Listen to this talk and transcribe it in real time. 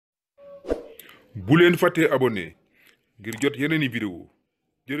bu leen fàttee abonné ngir jot yeneeni vidéo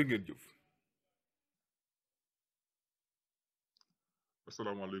jërë ngeen jëf.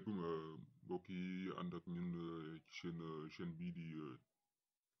 asalaamaaleykum mbokk yi ànd ak ñun ci chaîne bii di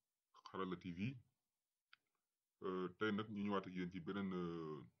XARALA TV tey nag ñu ñëwaat ak yéen ci beneen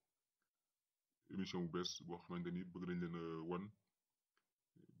émission bu bees boo xamante ni bëgg nañ leen wan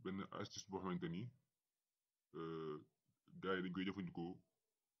benn astuce boo xamante ni gars yi dañ koy jëfandikoo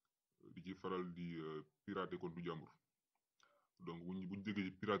di ci faral di pirater compte du jàmbur. donc buñ déggee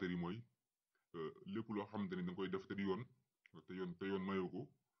ci piraterie mooy lépp loo xamante ni da nga koy def te di yoon te yoon mayoo ko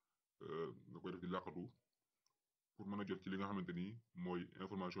nga koy def di làqatu pour mën a jot ci li nga xamante ni mooy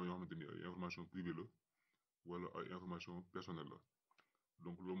information yoo xamante ni ay information privée la wala ay information personnelle la.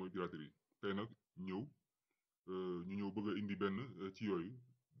 donc loolu mooy piraterie. tey nag ñu ñëw bëgg a indi benn ci yooyu.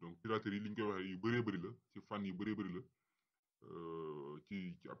 donc piraterie li ñu koy waxee yu bëree bëri la ci fànn yu bëree bëri la ci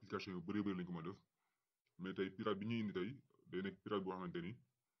application yu bëree bëri lañ ko mën a def mais tey pirate bi ñuy indi tey day nekk pirate boo xamante ni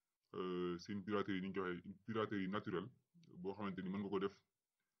c'est une piraterie ni ñu koy waxee une piraterie naturelle boo xamante ni mën nga ko def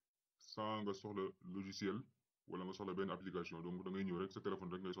sans nga soxla logiciel wala nga soxla benn application. donc da ngay ñëw rek sa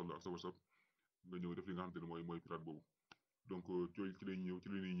téléphone rek ngay soxla ak sa WhatsApp nga ñëw def li nga xamante ni mooy pirate boobu. donc ci la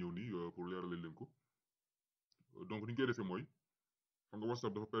ñuy ñëw nii pour leeralal leen ko. donc ni ñu koy defee mooy xam nga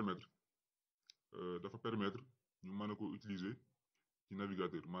WhatsApp dafa permettre ñu mën a ko utiliser ci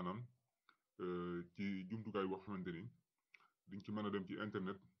navigateur maanaam ci jumtukaay boo xamante ni di nga ci mën a dem ci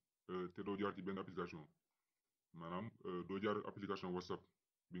internet te doo jaar ci benn application. maanaam doo jaar application WhatsApp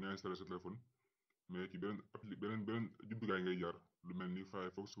bi nga installé sa téléphone mais ci beneen jumtukaay ngay jaar lu mel ni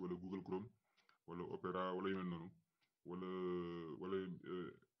Firefox wala Google Chrome wala Opera wala yu mel noonu wala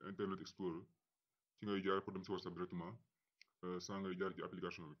Internet Explorer ci ngay jaar pour dem si WhatsApp directement sans ngay jaar ci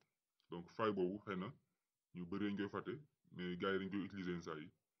application bi. donc faille boobu xëy na ñu bëri dañ koy fàtte mais gars yi dañ koy utiliser yenn saa yi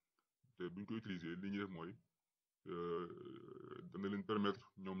te buñ koy utiliser li ñuy def mooy dana leen permettre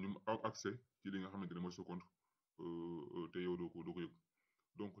ñoom ñu am accès ci li nga xamante ne mooy sa compte te yow doo ko yëg.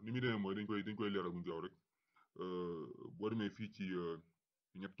 donc ni muy demee mooy dañ koy leeral mu gaaw rek boo demee fii ci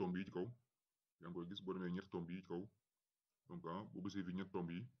ñett tomb yi ci kaw yaa ngi koy gis boo demee ñett tomb yi ci kaw donc boo bësee fii ñett tomb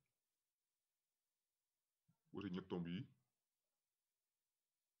yi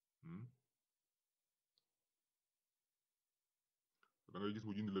da ngay gis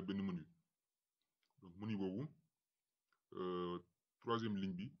mu jënd la benn menu. donc menu boobu troisième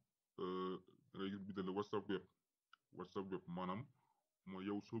ligne bi da ngay gis bindal la WhatsApp web maanaam mooy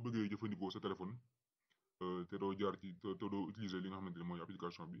yow soo bëggee jëfandikoo sa téléphone te doo jaar ci te doo utiliser li nga xamante ne mooy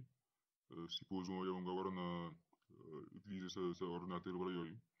application bi supposons yow nga waroon a utiliser sa ordinateur wala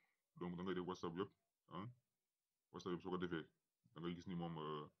yooyu. donc da ngay def WhatsApp web WhatsApp web soo ko defee da ngay gis ni moom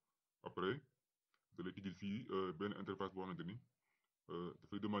après da lay tijjil fii benn interface boo xamante ni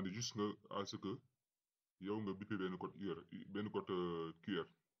dafay demander juste nga à ce que yow nga bippé benn code QR.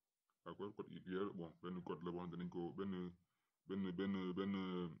 d'accord code QR bon benn code la boo xamante nañ ko benn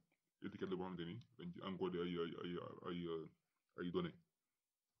étiquette la boo xamante ni dañ ci encodé ay données.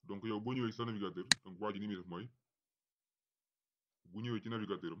 donc yow boo ñëwee sa navigateur donc waa ji ni muy def mooy bu ñëwee ci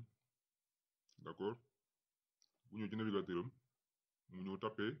navigateur am d'accord bu ñëwee ci navigateur am mu ñëw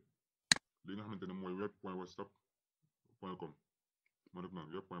tapé li nga xamante ne mooy web.whatsapp.com moo nekk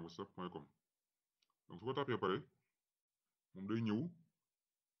noonu web.whatsapp.com. donc su ko tapé pare moom day ñëw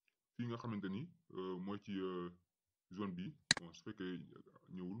fii nga xamante ni mooy ci zone bi bon su fekkee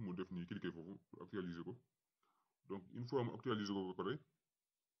ñëwul mu def ni cliquer foofu pour actualiser ko. donc une fois mu actualiser ko ba pare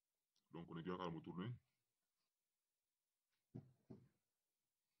donc on est bien xaar mu tourner.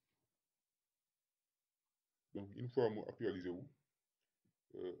 donc une fois mu actualiser wu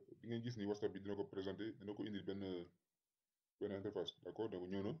di ngeen gis ni WhatsApp bi dina ko présenter dina ko indil benn interface. d'accord donc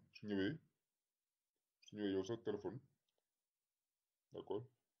ñëw na su ñëwee yow sa téléphone d'accord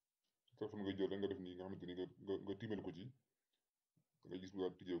sa téléphone nga jël rek nga def nii nga xamante ni nga tiimel ko ci da ngay gis mu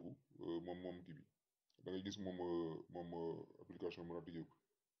daal tijjeeku moom kii bi da ngay gis moom application mu daal tijjeeku.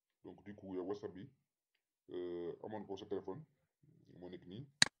 donc du coup yow WhatsApp bi amoon ko sa téléphone moo nekk nii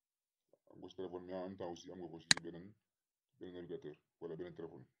am nga sa téléphone mais en même temps aussi am nga ko si beneen navigateur wala beneen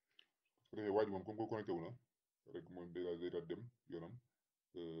téléphone. su ko defee waa ji moom comme ko connecté wu na rek moom day daal dem yoonam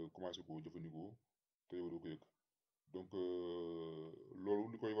commencé ko jëfandikoo te yow doo ko yëg. donc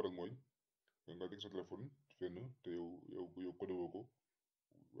loolu li koy waral mooy nga teg sa téléphone fenn te yow codé woo ko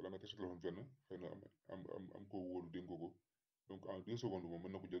wala nga teg sa téléphone fenn xëy na am ko wóolu dénk ko donc en 2 secondes moom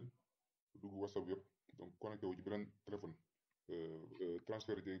mën na ko jël dugg WhatsApp yëpp donc connecté wu ci beneen téléphone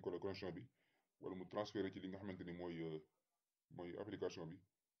transféré ci connexion bi wala mu transféré ci li nga xamante ni mooy application bi.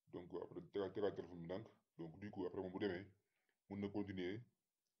 donc après tegaat téléphone bi ndànk donc du coup après moom bu demee mun na continuer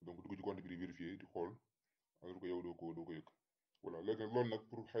donc dugg ci compte bi di vérifier di xool alors que yow doo ko yëg voilà léegi nag loolu nag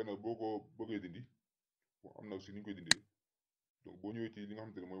pour xëy na boo ko bëggee dindi bon am na aussi ni ñu koy dindee donc boo ñëwee ci li nga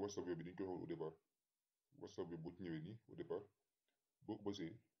xamante ne mooy WhatsApp web bi dañ koy xool au départ WhatsApp web boo ci ñëwee nii au départ boo ko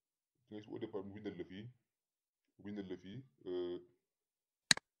bësee ci nga au départ mu bindal la fii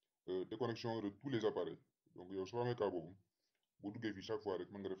déconnexion de tous les appareils donc yow soo amee cas boobu boo duggee fii chaque fois rek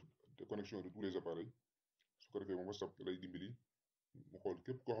mën nga def déconnexion de tous les appareils su ko defee moom WhatsApp lay dimbali mu xool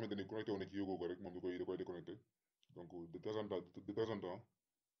képp koo xamante ne connecté wu na ci yógoo ko rek moom da koy déconnecté donc de temps en temps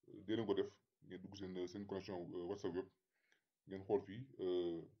dee leen ko def ngeen dugg seen connexion WhatsApp yëpp ngeen xool fii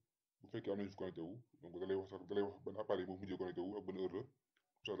bu fekkee am nañu fi connecté wu donc da lay wax ban appareil moo mujjee connecté wu ak ban heure la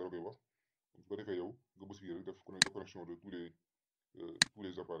tout ça dala koy wax su ko defee yow nga bës fii rek def connexion de tous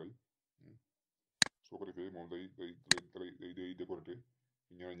les appareils soo ko defee moom day déconnecté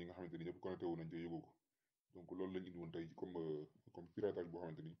ñeneen ñi nga xamante ni ñëpp connecté wu nañ te yëgoo ko donc loolu lañ indi woon tey comme piratage boo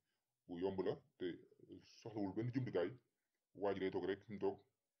xamante ni bu yomb la te soxlawul benn jumtukaay waa ji day toog rek fi mu toog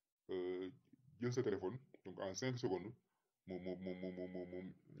jël sa téléphone donc en 5 secondes mu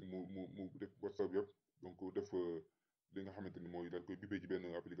def WhatsApp yëpp donc def li nga xamante ni mooy daal koy bipé ci benn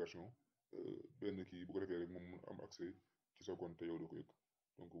application benn kii bu ko defee rek moom mu am accès ci sa compte te yow doo ko yëg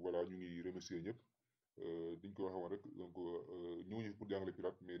donc voilà ñu ngi remercier ñëpp diñ ko waxee woon rek donc ñëwuñu pour jàngale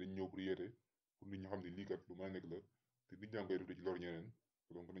pirate mais dañ ñëw pour yeete pour nit ñi xam ne lii kat lu mën a nekk la te nit ñaa ngi koy def ci lor ñeneen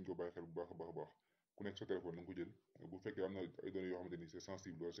donc nañ ko bàyyi xel bu baax a baax ku nekk sa téléphone na nga ko jël bu fekkee am na ay données yoo xamante ni c'est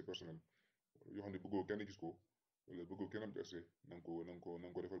sensible wala c'est personnel yoo xam ne bëggoo kenn gis ko wala bëggoo kenn am ci accès na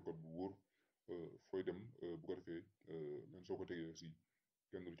nga ko defal code bu wóor fooy dem bu ko defee même soo ko tegee aussi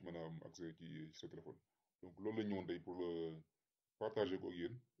kenn du ci mën a am accès ci sa téléphone donc loolu la ñu ñëwoon tey pour partager ko ak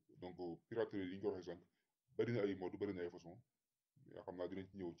yéen donc piraterie yi ñu ko waxee sànq bari na ay mode bari na ay façon yaa xam naa dinañ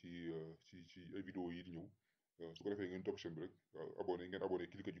ci ñëw ci ay vidéo yi di ñëw su ko defee ngeen topp chaîne bi rek ngeen abonné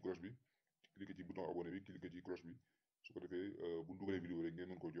cliquer ci cloche bi cliquer ci bouton abonné bi cliquer ci cloche bi su ko defee bu ñu dugalee vidéo rek ngeen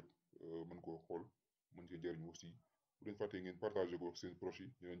mën koo jot mën koo xool mën cee jariñu aussi bu leen fàttee ngeen partagé ko ak seen proche yi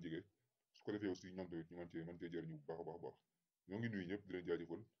ñu leen jege su ko defee aussi ñoom tamit ñu mën cee jariñu bu baax a baax ñoo ngi nuyu ñëpp di leen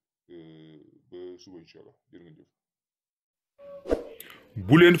jaajëfal ba suba incha allah jërë ngeen jëf.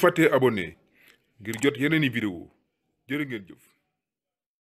 bu leen fàttee abonné ngir jot yeneen i vidéo jërë ngeen jëf.